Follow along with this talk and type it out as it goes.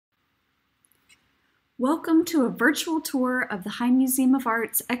Welcome to a virtual tour of the High Museum of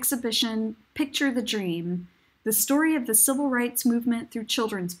Art's exhibition, Picture the Dream, the story of the civil rights movement through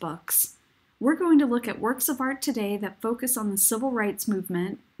children's books. We're going to look at works of art today that focus on the civil rights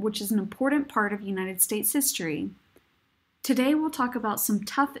movement, which is an important part of United States history. Today we'll talk about some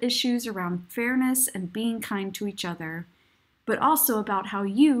tough issues around fairness and being kind to each other, but also about how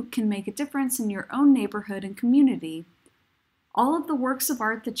you can make a difference in your own neighborhood and community. All of the works of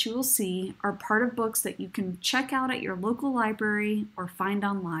art that you will see are part of books that you can check out at your local library or find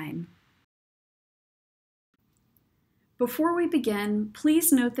online. Before we begin,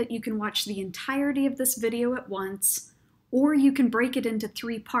 please note that you can watch the entirety of this video at once, or you can break it into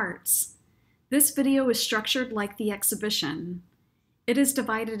 3 parts. This video is structured like the exhibition. It is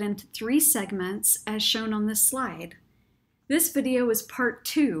divided into 3 segments as shown on this slide. This video is part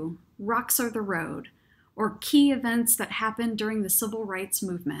 2, Rocks Are the Road, or key events that happened during the civil rights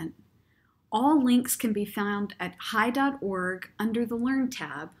movement. All links can be found at high.org under the Learn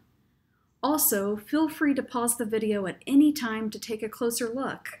tab. Also, feel free to pause the video at any time to take a closer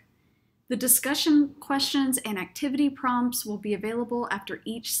look. The discussion questions and activity prompts will be available after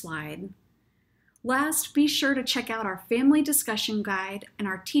each slide. Last, be sure to check out our family discussion guide and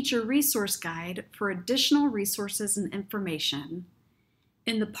our teacher resource guide for additional resources and information.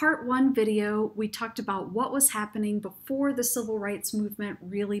 In the part 1 video, we talked about what was happening before the civil rights movement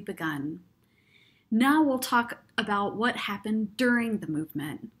really begun. Now we'll talk about what happened during the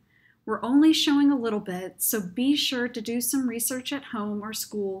movement. We're only showing a little bit, so be sure to do some research at home or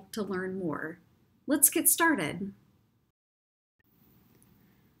school to learn more. Let's get started.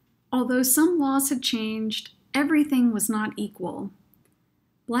 Although some laws had changed, everything was not equal.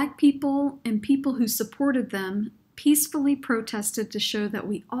 Black people and people who supported them peacefully protested to show that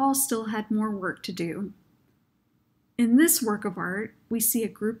we all still had more work to do. In this work of art, we see a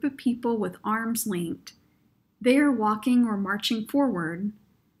group of people with arms linked. They are walking or marching forward.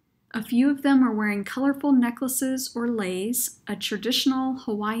 A few of them are wearing colorful necklaces or leis, a traditional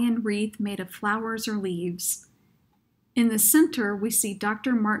Hawaiian wreath made of flowers or leaves. In the center, we see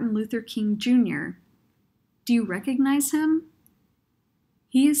Dr. Martin Luther King Jr. Do you recognize him?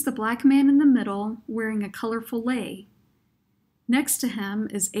 He is the black man in the middle wearing a colorful lei. Next to him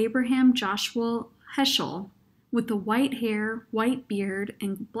is Abraham Joshua Heschel with the white hair, white beard,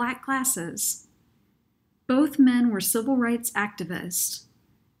 and black glasses. Both men were civil rights activists.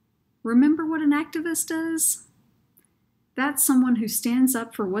 Remember what an activist is? That's someone who stands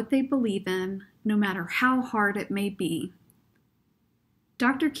up for what they believe in, no matter how hard it may be.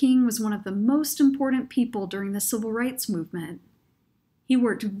 Dr. King was one of the most important people during the civil rights movement. He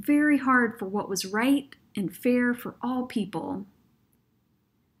worked very hard for what was right and fair for all people.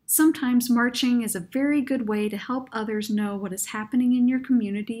 Sometimes marching is a very good way to help others know what is happening in your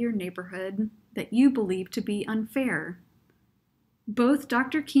community or neighborhood that you believe to be unfair. Both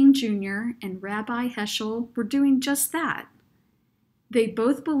Dr. King Jr. and Rabbi Heschel were doing just that. They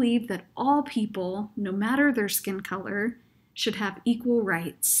both believed that all people, no matter their skin color, should have equal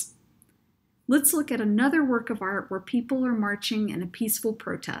rights. Let's look at another work of art where people are marching in a peaceful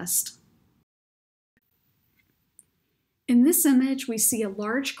protest. In this image, we see a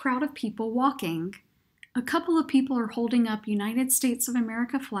large crowd of people walking. A couple of people are holding up United States of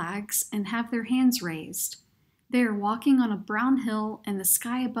America flags and have their hands raised. They are walking on a brown hill and the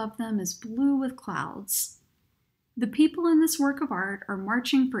sky above them is blue with clouds. The people in this work of art are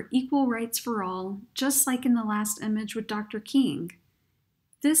marching for equal rights for all, just like in the last image with Dr. King.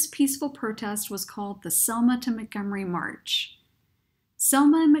 This peaceful protest was called the Selma to Montgomery March.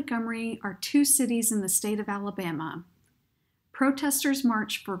 Selma and Montgomery are 2 cities in the state of Alabama. Protesters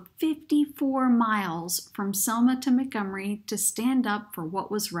marched for 54 miles from Selma to Montgomery to stand up for what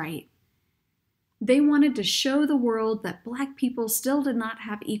was right. They wanted to show the world that Black people still did not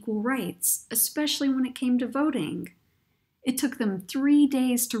have equal rights, especially when it came to voting. It took them 3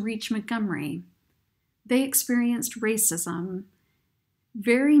 days to reach Montgomery. They experienced racism.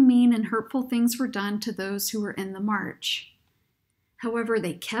 Very mean and hurtful things were done to those who were in the march. However,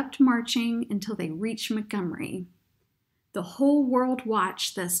 they kept marching until they reached Montgomery. The whole world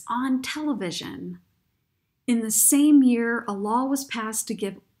watched this on television. In the same year, a law was passed to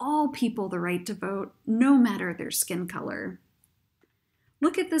give all people the right to vote, no matter their skin color.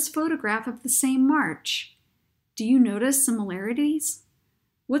 Look at this photograph of the same march. Do you notice similarities?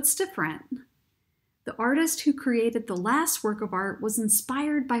 What's different? The artist who created the last work of art was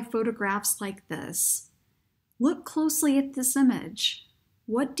inspired by photographs like this. Look closely at this image.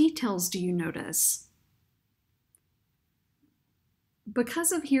 What details do you notice?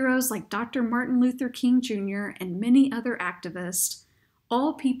 Because of heroes like Dr. Martin Luther King Jr. and many other activists,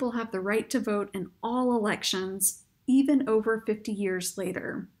 All people have the right to vote in all elections, even over 50 years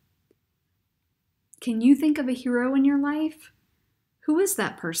later. Can you think of a hero in your life? Who is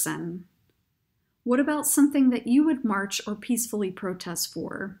that person? What about something that you would march or peacefully protest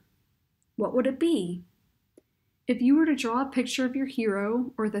for? What would it be? If you were to draw a picture of your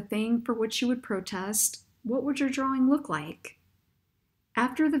hero or the thing for which you would protest, what would your drawing look like?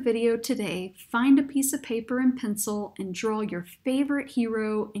 After the video today, find a piece of paper and pencil and draw your favorite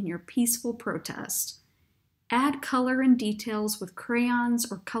hero in your peaceful protest. Add color and details with crayons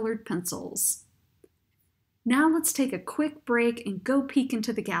or colored pencils. Now let's take a quick break and go peek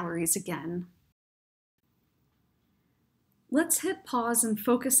into the galleries again. Let's hit pause and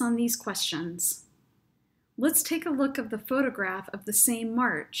focus on these questions. Let's take a look at the photograph of the same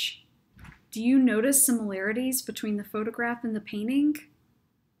march. Do you notice similarities between the photograph and the painting?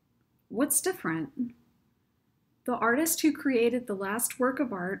 What's different? The artist who created the last work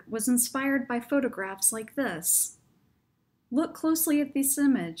of art was inspired by photographs like this. Look closely at this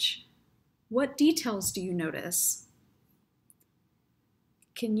image. What details do you notice?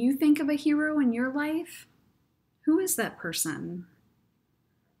 Can you think of a hero in your life? Who is that person?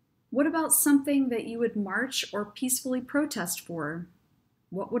 What about something that you would march or peacefully protest for?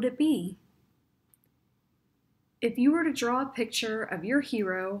 What would it be? If you were to draw a picture of your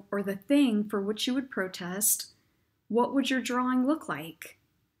hero or the thing for which you would protest, what would your drawing look like?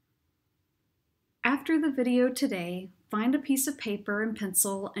 After the video today, find a piece of paper and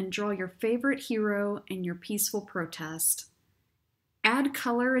pencil and draw your favorite hero in your peaceful protest. Add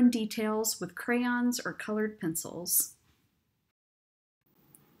color and details with crayons or colored pencils.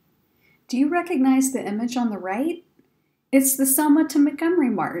 Do you recognize the image on the right? It's the Selma to Montgomery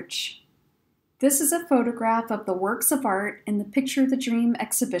March. This is a photograph of the works of art in the Picture the Dream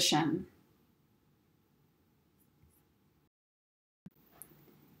exhibition.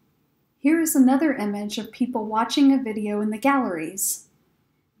 Here is another image of people watching a video in the galleries.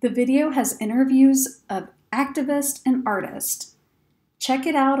 The video has interviews of activists and artists. Check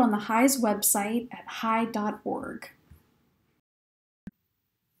it out on the HI's website at hi.org.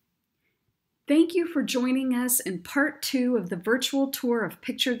 Thank you for joining us in part 2 of the virtual tour of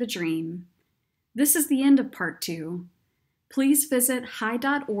Picture the Dream. This is the end of part 2. Please visit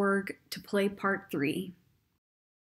hi.org to play part 3.